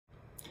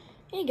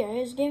Hey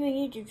guys, gaming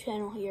YouTube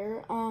channel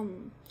here.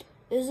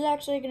 This is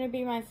actually going to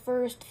be my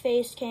first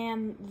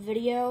FACECAM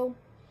video,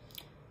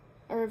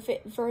 or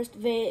first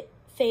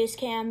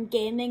FACECAM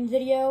gaming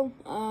video.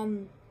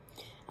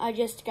 I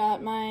just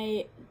got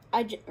my,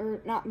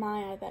 not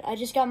my iPad, I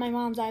just got my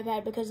mom's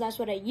iPad because that's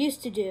what I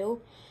used to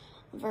do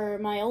for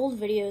my old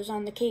videos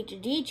on the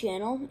K2D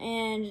channel,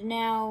 and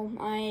now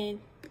I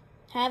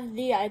have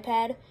the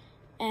iPad,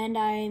 and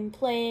I'm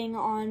playing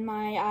on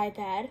my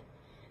iPad.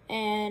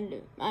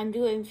 And I'm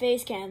doing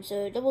FaceCam,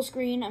 so double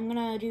screen, I'm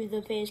gonna do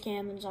the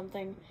FaceCam and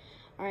something.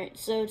 Alright,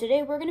 so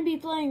today we're gonna be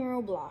playing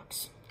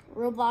Roblox.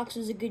 Roblox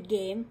is a good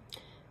game.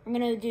 I'm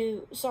gonna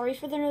do, sorry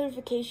for the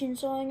notification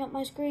showing up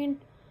my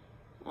screen.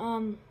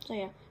 So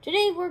yeah,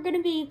 today we're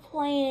gonna be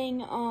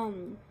playing,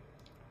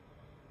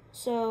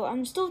 so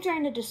I'm still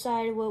trying to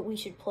decide what we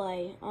should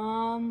play.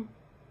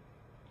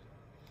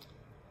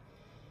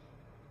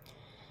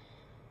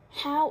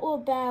 How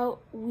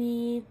about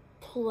we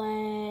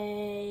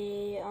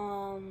play,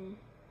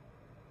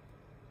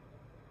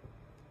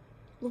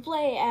 we'll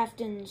play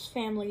Afton's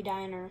Family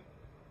Diner.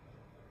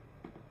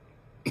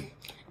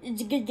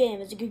 It's a good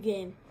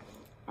game,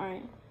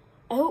 Alright.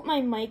 I hope my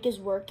mic is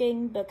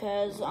working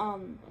because, for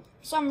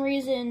some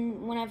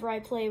reason, whenever I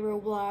play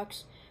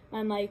Roblox,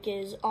 my mic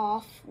is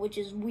off, which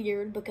is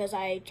weird because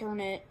I turn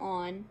it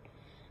on.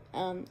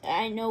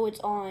 I know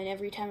it's on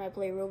every time I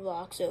play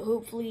Roblox, so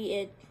hopefully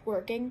it's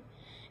working.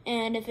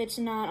 And if it's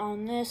not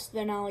on this,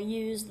 then I'll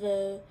use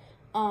the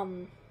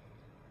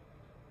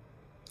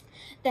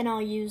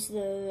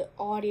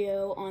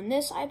audio on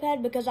this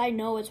iPad because I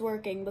know it's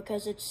working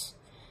because it's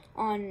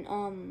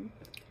on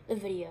the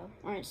video.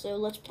 Alright, so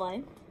let's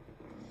play.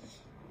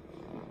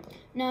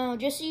 Now,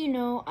 just so you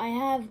know,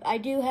 I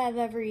do have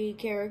every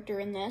character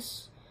in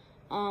this.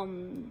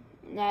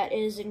 That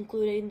is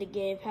including the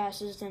game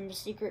passes and the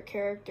secret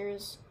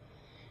characters.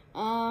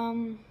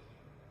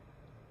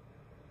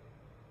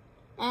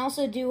 I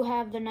also do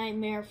have the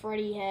Nightmare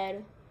Freddy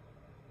head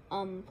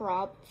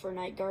prop for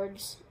night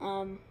guards.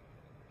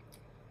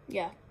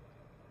 Yeah.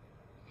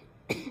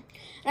 And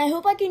I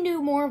hope I can do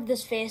more of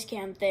this face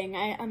cam thing.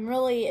 I'm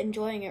really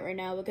enjoying it right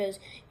now because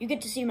you get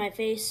to see my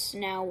face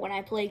now when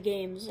I play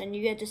games, and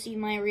you get to see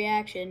my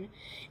reaction.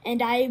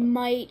 And I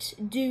might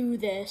do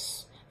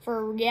this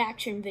for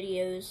reaction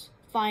videos,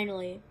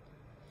 finally.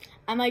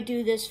 I might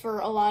do this for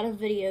a lot of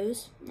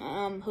videos.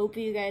 Hope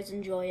you guys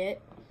enjoy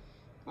it.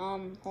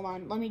 Hold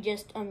on, let me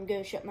just,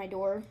 go shut my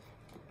door.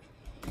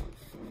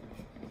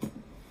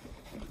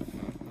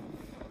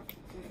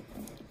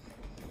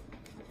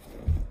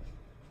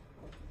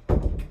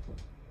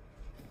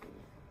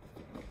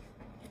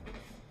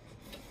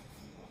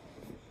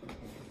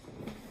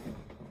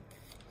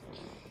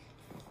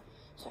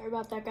 Sorry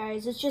about that,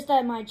 guys. It's just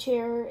that my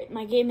chair,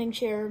 my gaming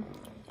chair,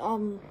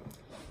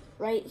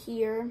 right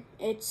here,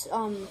 it's,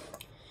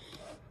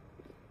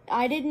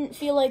 I didn't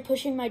feel like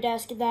pushing my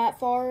desk that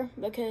far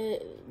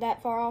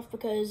off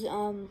because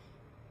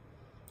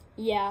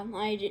yeah,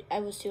 I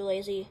was too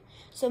lazy.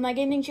 So my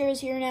gaming chair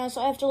is here now,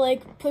 so I have to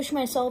like push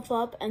myself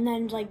up and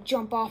then like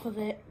jump off of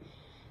it.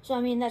 So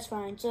I mean that's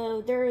fine. So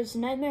there is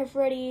Nightmare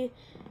Freddy,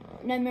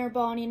 Nightmare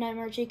Bonnie,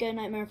 Nightmare Chica,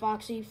 Nightmare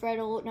Foxy,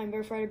 Freddle,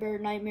 Nightmare Fredbear,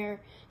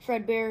 Nightmare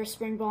Fredbear,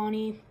 Spring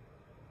Bonnie,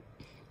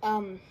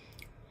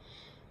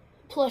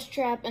 Plush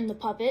Trap, and the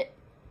Puppet.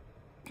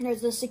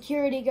 There's the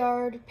security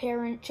guard,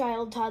 parent,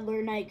 child,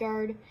 toddler, night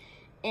guard,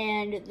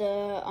 and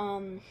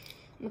the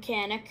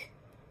mechanic.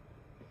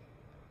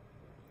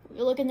 If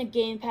you look in the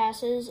game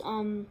passes,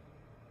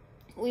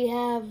 we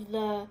have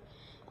the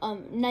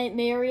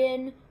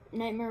Nightmarian,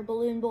 Nightmare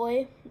Balloon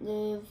Boy,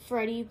 the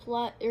Freddy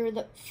plush, or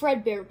the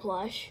Fredbear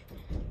plush,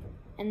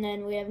 and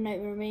then we have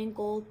Nightmare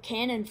Mangle,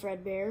 Cannon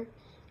Fredbear,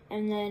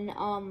 and then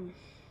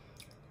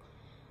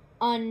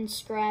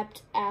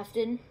unscrapped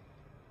Afton.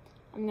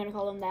 I'm gonna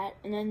call them that,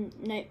 and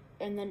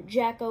then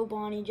Jacko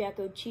Bonnie,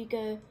 Jacko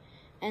Chica,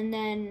 and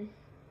then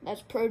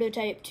that's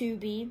Prototype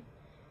 2B,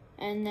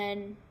 and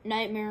then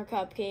Nightmare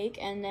Cupcake,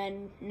 and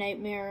then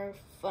Nightmare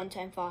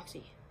Funtime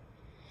Foxy.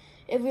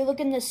 If we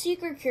look in the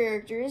secret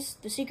characters,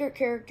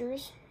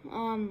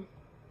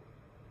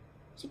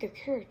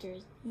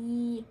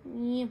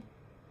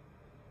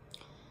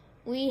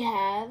 we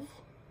have,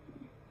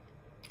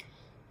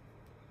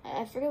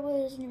 I forget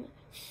what his name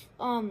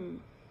is,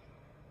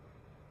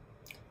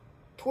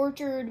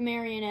 Tortured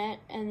Marionette,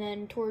 and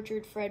then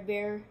Tortured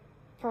Fredbear,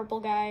 Purple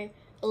Guy,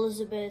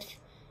 Elizabeth.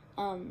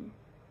 I'm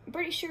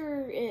pretty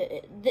sure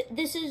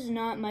this is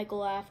not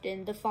Michael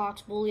Afton. The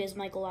Fox Bully is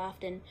Michael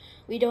Afton.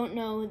 We don't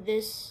know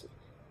this.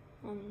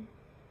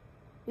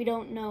 We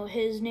don't know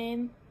his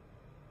name.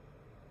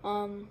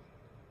 I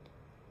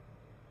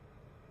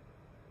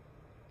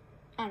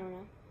don't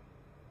know.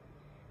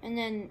 And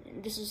then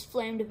this is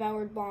Flame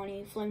Devoured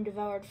Bonnie, Flame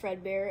Devoured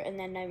Fredbear, and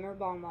then Nightmare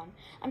Bonbon.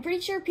 I'm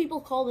pretty sure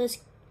people call this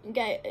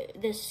guy,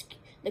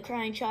 the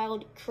crying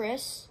child,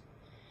 Chris.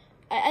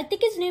 I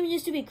think his name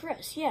used to be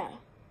Chris, yeah.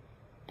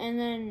 And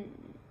then,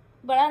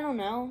 but I don't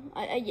know.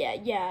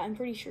 Yeah, I'm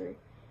pretty sure.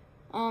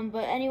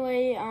 But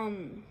anyway,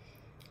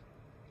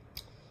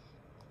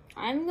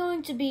 I'm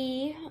going to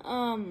be,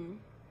 I'll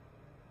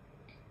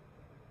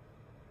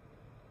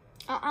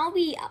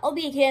be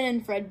a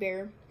canon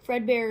Fredbear.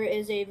 Fredbear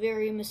is a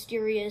very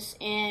mysterious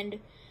and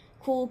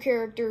cool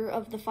character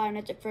of the Five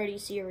Nights at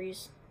Freddy's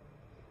series.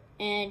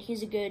 And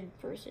he's a good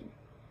person.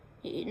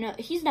 No,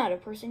 he's not a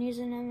person, he's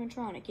an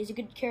animatronic. He's a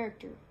good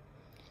character.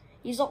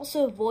 He's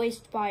also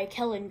voiced by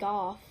Kellen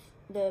Goff,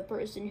 the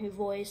person who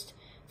voiced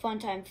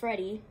Funtime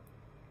Freddy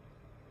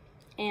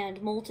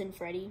and Molten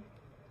Freddy.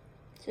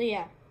 So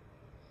yeah.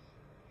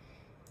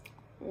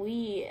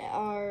 We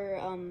are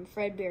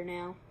Fredbear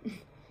now.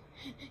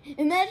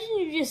 Imagine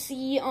you just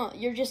see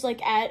you're just like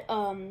at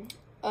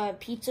a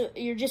pizza.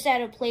 You're just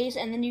at a place,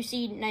 and then you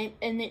see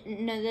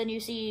then you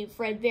see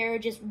Fredbear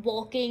just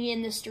walking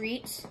in the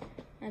streets.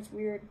 That's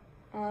weird.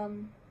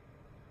 I'm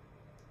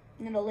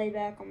gonna lay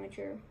back on my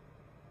chair.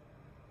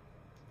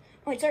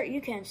 Oh, it's alright.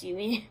 You can't see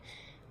me.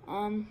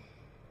 Alright.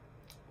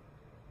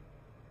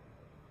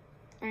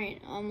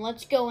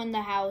 Let's go in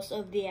the house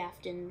of the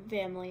Afton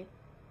family.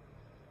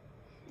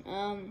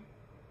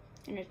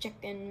 Gonna check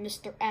in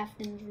Mr.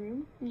 Afton's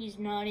room. He's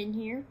not in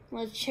here.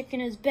 Let's check in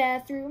his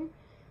bathroom.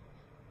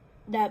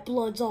 That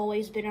blood's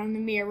always been on the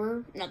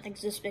mirror. Nothing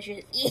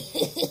suspicious.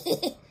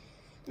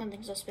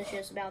 Nothing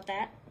suspicious about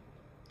that.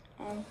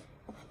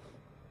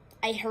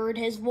 I heard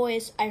his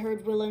voice. I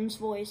heard William's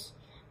voice.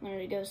 I'm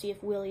gonna go see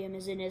if William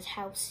is in his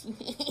house.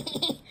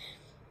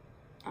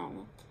 I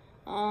don't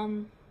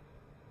know.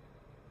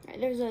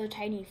 There's a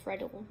tiny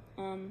Freddle.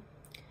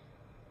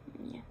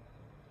 Yeah.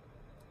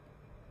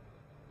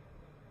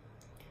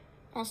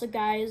 Also,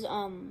 guys,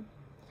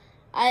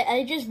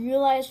 I just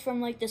realized from,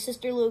 like, the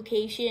sister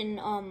location,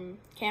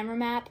 camera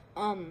map,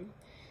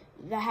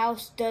 the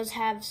house does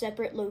have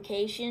separate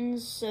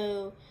locations,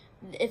 so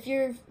if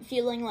you're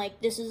feeling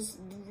like this is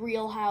the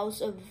real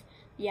house of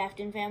the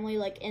Afton family,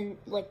 like,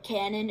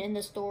 canon in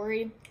the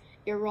story,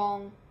 you're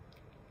wrong.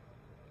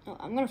 Oh,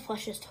 I'm gonna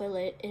flush this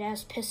toilet. It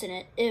has piss in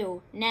it.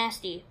 Ew,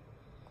 nasty.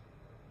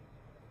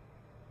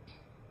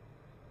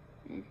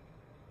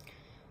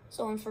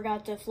 Someone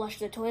forgot to flush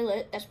the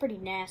toilet. That's pretty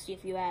nasty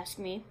if you ask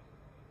me.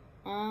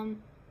 Alright.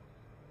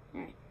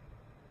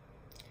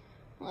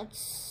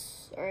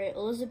 Alright,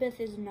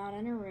 Elizabeth is not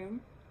in her room.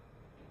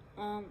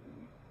 I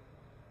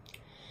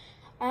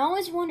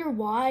always wonder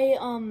why,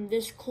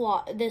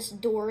 this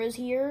door is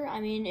here.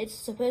 I mean, it's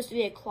supposed to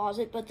be a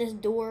closet, but this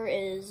door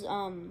is,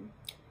 I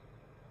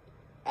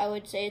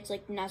would say it's,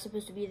 like, not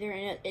supposed to be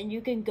there, and you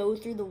can go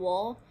through the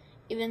wall,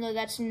 even though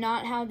that's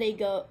not how they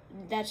go,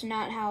 that's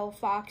not how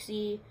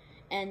Foxy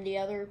and the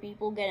other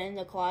people get in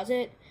the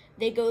closet.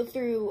 They go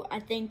through, I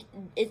think,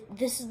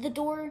 this is the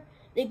door.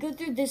 They go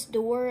through this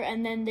door,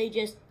 and then they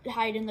just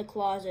hide in the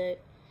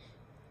closet.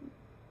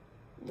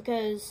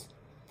 Because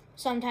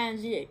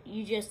sometimes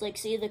you just, like,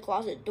 see the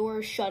closet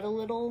door shut a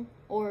little,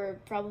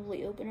 or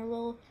probably open a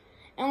little.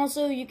 And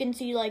also, you can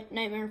see, like,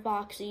 Nightmare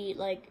Foxy,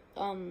 like,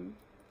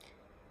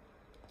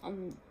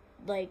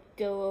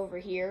 go over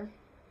here.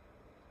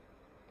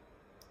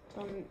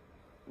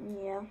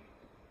 Yeah.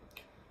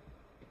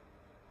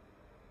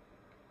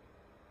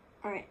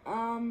 Alright,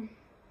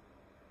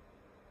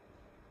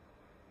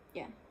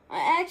 yeah.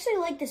 I actually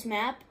like this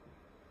map.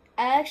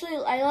 I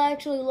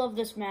actually love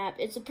this map.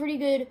 It's a pretty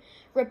good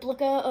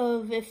replica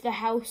of if the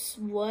house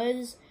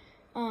was,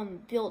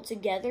 built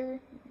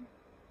together.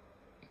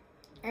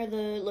 Or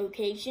the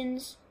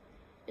locations.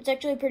 It's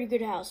actually a pretty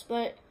good house,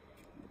 but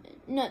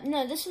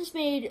no, this was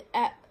made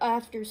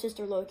after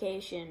Sister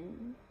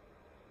Location.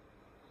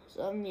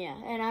 So, yeah,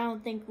 and I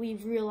don't think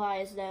we've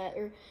realized that,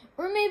 or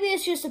maybe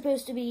it's just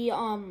supposed to be,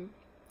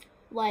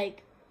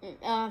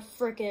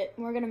 frick it,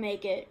 we're gonna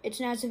make it. It's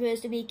not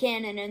supposed to be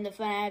canon in the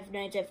Five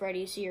Nights at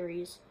Freddy's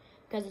series,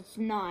 because it's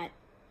not.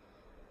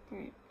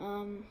 Right,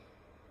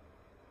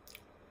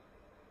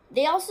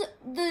 they also,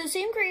 the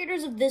same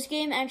creators of this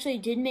game actually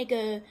did make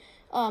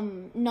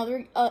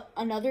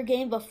another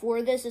game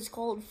before this. It's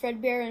called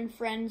Fredbear and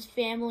Friends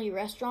Family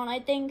Restaurant, I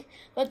think.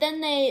 But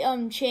then they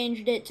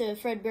changed it to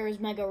Fredbear's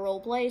Mega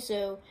Roleplay,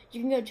 so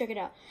you can go check it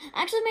out.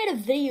 I actually made a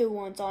video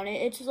once on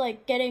it. It's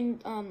like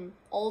getting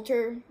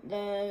Alter,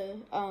 the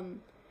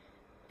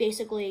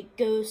basically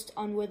ghost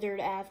unwithered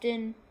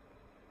Afton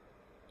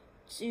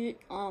suit.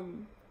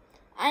 I'm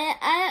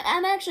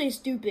actually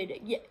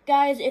stupid. Yeah,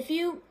 guys, if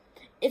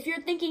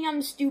you're thinking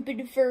I'm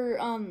stupid for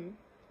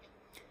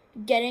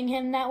getting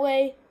him that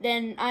way,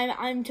 then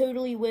I'm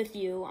totally with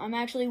you. I'm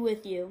actually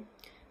with you,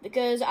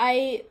 because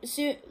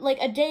like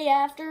a day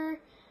after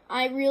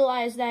I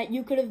realized that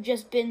you could have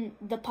just been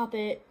the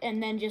puppet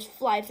and then just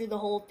fly through the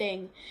whole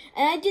thing,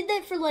 and I did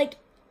that for like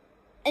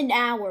an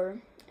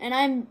hour, and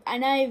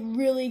I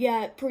really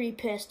got pretty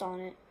pissed on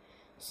it.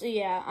 So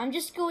yeah, I'm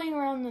just going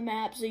around the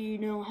map so you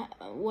know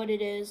what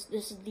it is.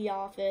 This is the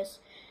office.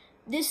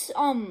 This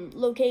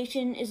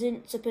location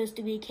isn't supposed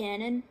to be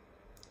canon.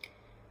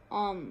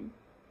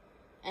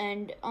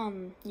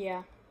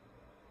 Yeah.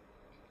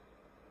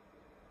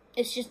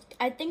 It's just,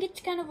 I think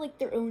it's kind of like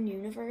their own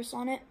universe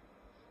on it.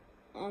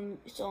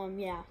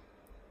 Yeah.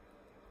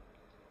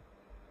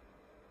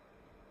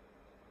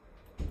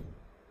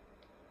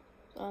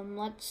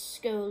 let's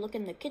go look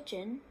in the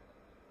kitchen.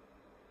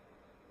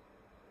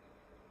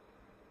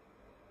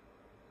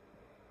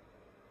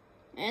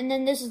 And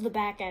then this is the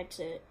back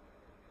exit.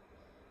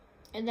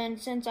 And then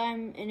since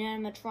I'm an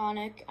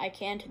animatronic, I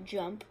can't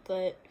jump,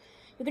 but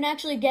you can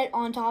actually get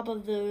on top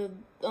of the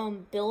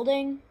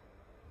building.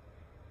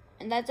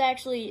 And that's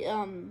actually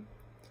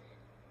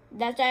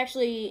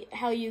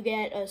how you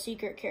get a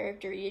secret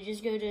character. You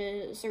just go to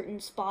a certain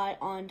spot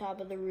on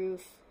top of the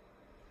roof.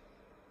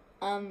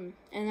 And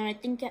then I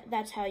think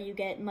that's how you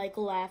get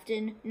Michael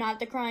Afton, not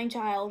the crying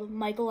child,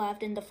 Michael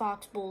Afton, the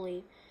fox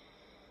bully.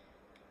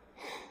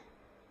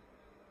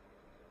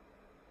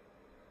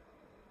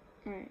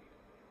 Alright.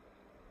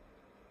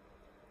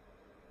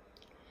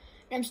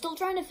 I'm still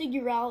trying to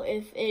figure out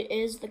if it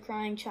is the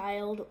crying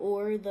child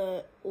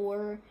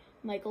or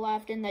Michael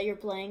Afton that you're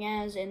playing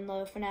as in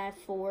the FNAF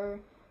 4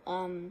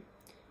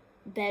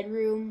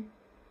 bedroom,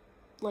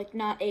 like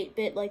not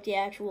 8-bit like the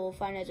actual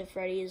Five Nights at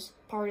Freddy's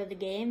part of the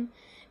game.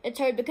 It's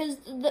hard because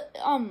the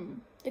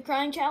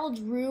crying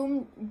child's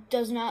room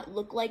does not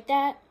look like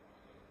that,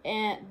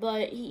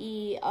 but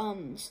he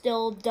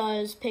still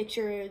does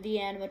picture the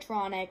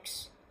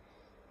animatronics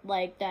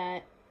like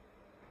that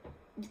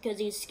because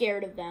he's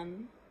scared of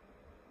them.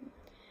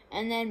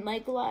 And then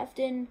Michael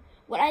Afton,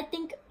 what I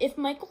think, if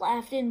Michael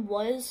Afton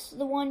was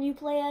the one you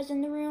play as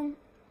in the room,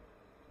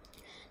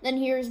 then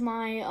here's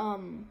my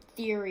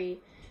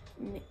theory.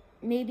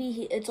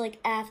 Maybe it's like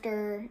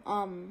after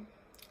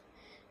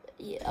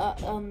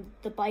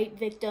the bite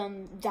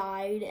victim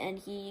died and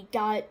he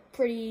got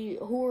pretty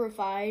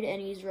horrified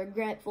and he's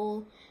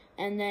regretful,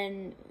 and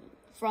then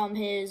from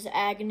his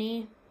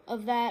agony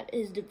of that,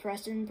 his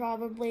depression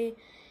probably,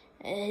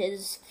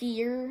 his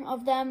fear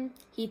of them,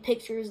 he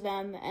pictures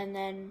them, and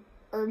then,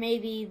 or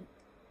maybe,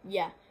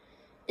 yeah,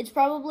 it's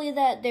probably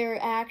that they're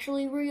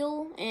actually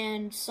real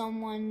and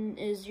someone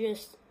is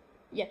just,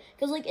 yeah,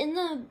 because like in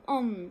the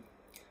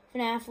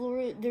FNAF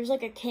lore, there's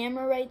like a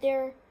camera right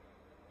there,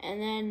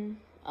 and then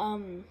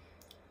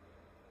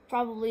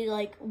probably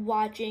like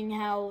watching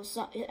how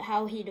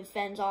he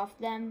defends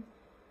them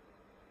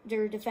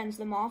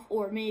off,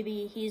 or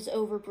maybe he's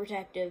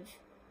overprotective.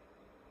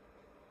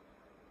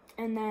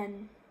 And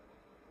then,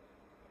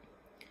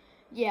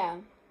 yeah,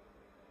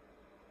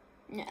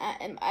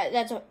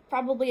 that's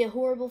probably a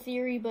horrible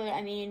theory, but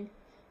I mean,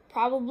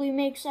 probably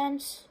makes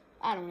sense.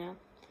 I don't know.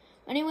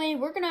 Anyway,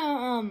 we're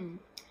gonna,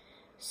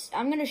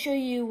 I'm gonna show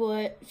you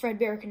what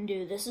Fredbear can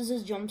do. This is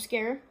his jump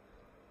scare.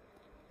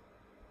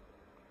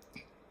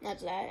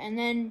 That's that. And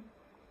then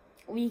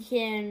we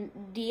can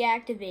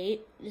deactivate.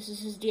 This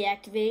is his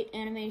deactivate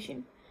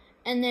animation.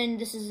 And then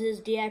this is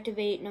his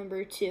deactivate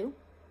number 2.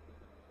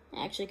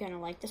 I actually kind of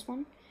like this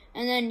one.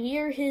 And then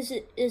here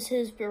is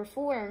his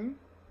perform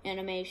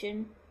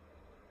animation.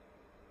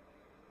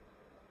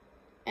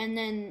 And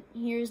then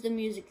here's the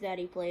music that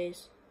he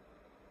plays.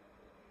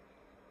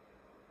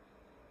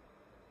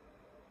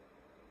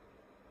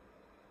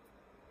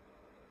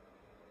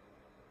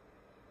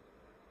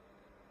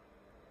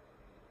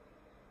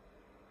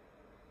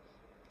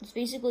 It's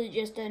basically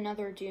just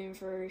another tune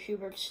for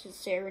Schubert's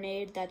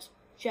Serenade. That's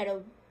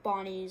Shadow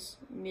Bonnie's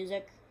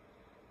music.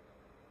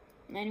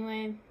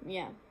 Anyway,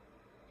 yeah.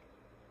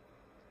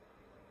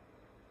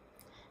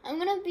 I'm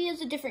gonna be as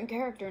a different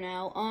character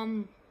now.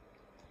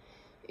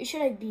 Who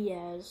should I be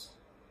as?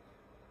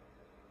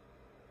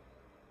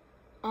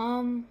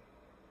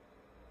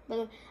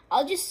 But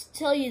I'll just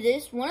tell you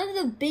this. One of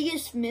the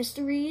biggest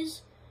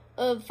mysteries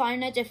of Five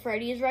Nights at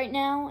Freddy's right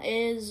now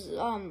is,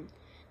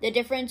 the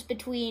difference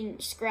between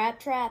Scrap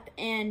Trap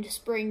and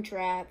Spring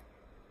Trap.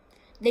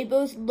 They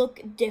both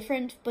look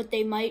different, but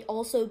they might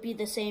also be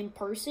the same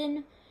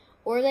person,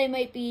 or they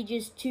might be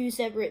just two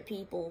separate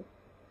people.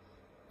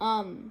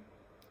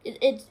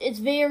 It's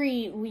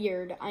very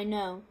weird, I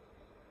know.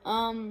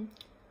 I'm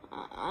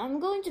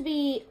going to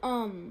be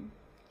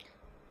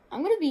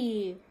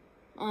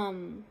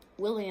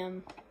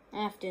William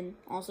Afton,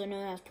 also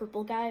known as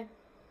Purple Guy.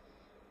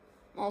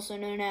 Also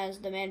known as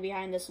the man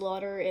behind the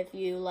slaughter if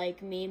you like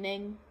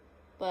memeing,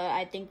 but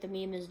I think the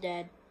meme is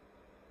dead.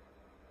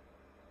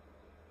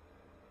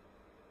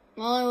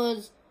 Well, it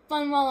was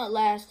fun while it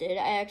lasted.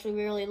 I actually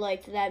really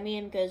liked that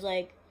meme because,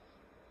 like,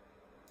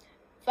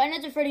 Five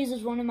Nights at Freddy's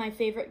is one of my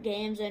favorite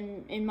games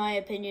and, in my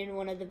opinion,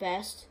 one of the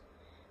best.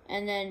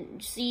 And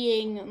then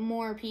seeing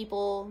more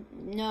people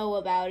know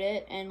about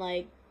it and,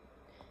 like,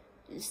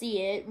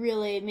 see it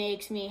really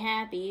makes me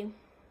happy.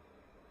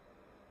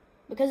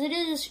 Because it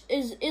is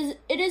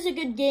a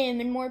good game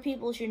and more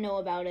people should know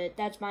about it.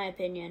 That's my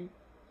opinion.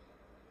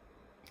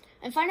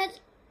 And Five Nights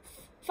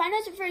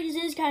at Freddy's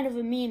is kind of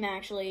a meme,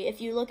 actually.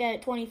 If you look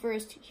at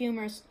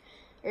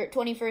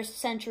 21st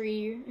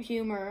century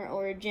humor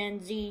or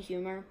Gen Z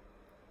humor,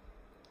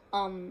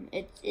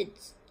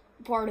 it's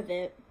part of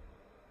it.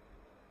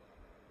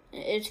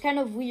 It's kind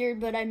of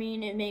weird, but I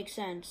mean, it makes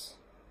sense.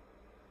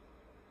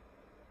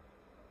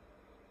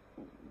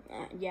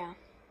 Yeah.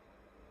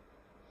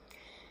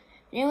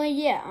 Anyway,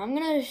 yeah,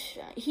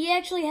 he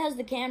actually has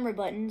the camera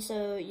button,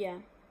 so yeah.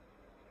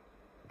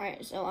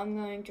 Alright, so I'm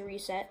going to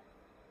reset.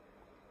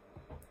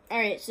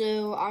 Alright,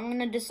 so I'm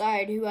gonna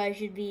decide who I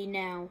should be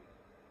now.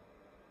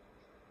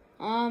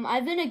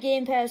 I've been a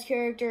Game Pass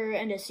character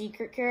and a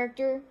secret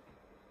character.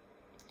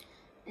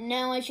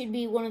 Now I should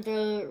be one of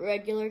the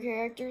regular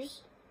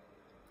characters.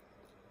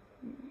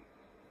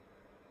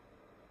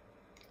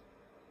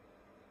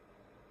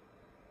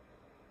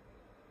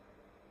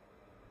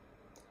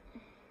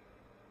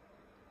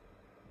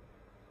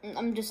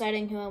 I'm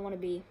deciding who I want to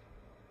be.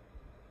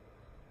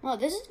 Well,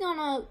 this has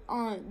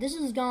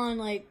gone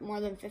like more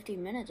than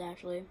 15 minutes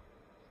actually.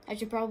 I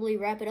should probably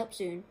wrap it up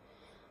soon.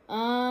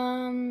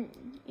 Eeny,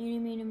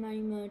 meeny,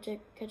 miny, mo,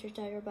 catch your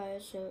tiger by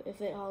it, so if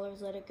it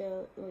hollers, let it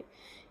go. Wait.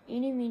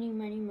 Eeny, meeny,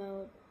 miny,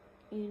 mo,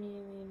 eeny,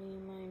 meeny,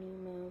 miny,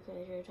 mo,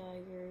 catch your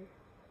tiger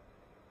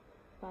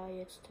by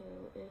its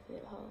toe. If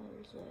it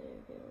hollers, let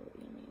it go.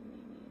 Eeny,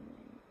 meeny,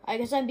 miny. I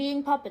guess I'm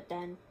being puppet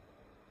then.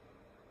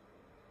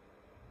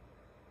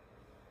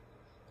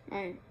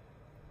 Alright.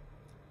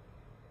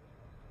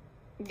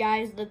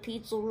 Guys, the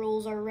pizza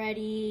rolls are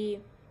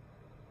ready.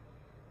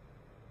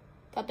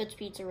 Puppets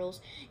pizza rolls.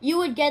 You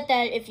would get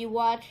that if you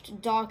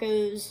watched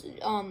Daco's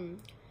Five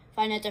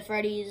Nights at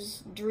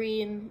Freddy's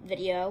Dream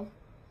video.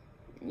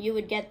 You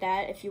would get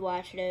that if you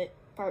watched it,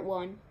 part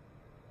 1.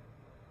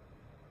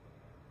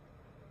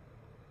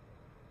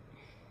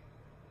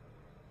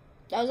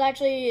 That was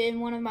actually in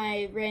one of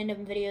my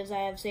random videos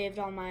I have saved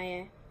on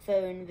my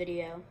phone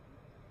video.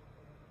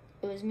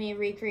 It was me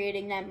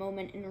recreating that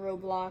moment in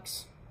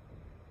Roblox.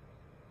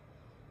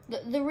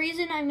 The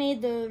reason I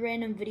made the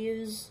random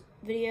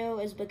video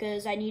is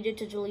because I needed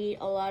to delete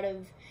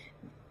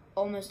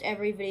almost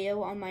every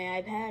video on my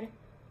iPad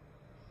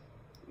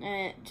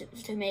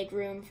to make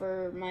room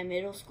for my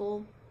middle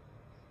school,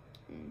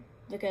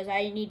 because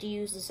I need to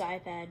use this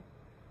iPad,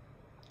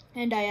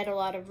 and I had a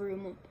lot of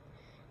room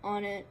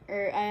on it,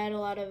 or I had a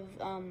lot of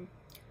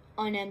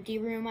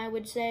unempty room, I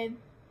would say.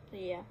 So,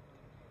 yeah.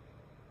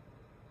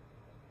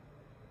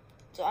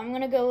 So I'm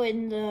gonna go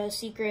in the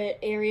secret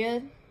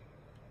area.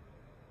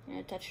 I'm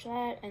gonna touch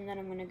that, and then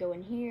I'm gonna go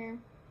in here.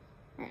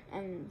 Alright,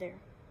 I'm there.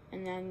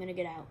 And then I'm gonna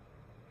get out.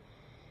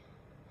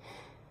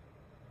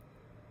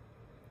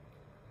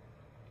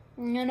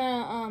 I'm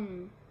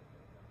gonna,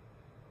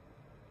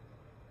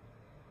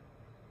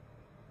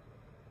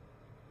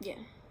 yeah.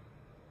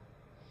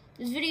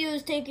 This video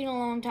is taking a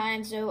long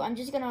time, so I'm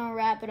just gonna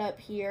wrap it up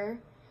here.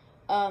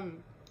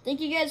 Thank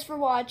you guys for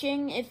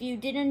watching. If you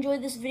did enjoy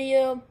this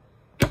video,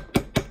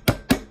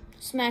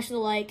 smash the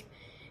like.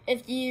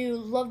 If you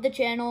love the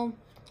channel,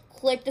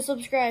 click the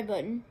subscribe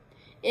button.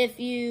 If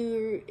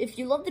you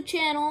love the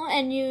channel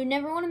and you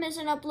never want to miss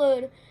an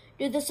upload,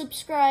 do the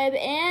subscribe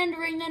and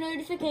ring the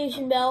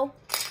notification bell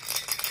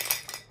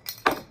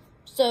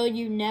so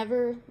you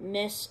never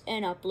miss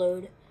an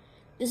upload.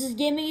 This is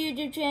Gaming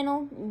YouTube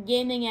channel,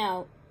 Gaming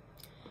Out.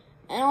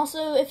 And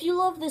also, if you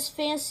love this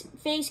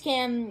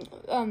FaceCam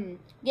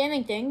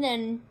gaming thing,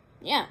 then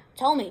yeah,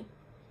 tell me.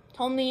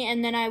 Tell me,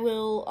 and then I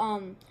will,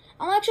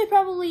 I'll actually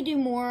probably do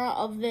more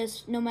of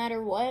this no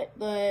matter what,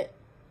 but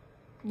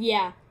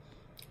yeah.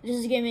 This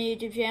is Gaming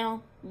YouTube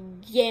channel,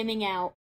 Gaming Out.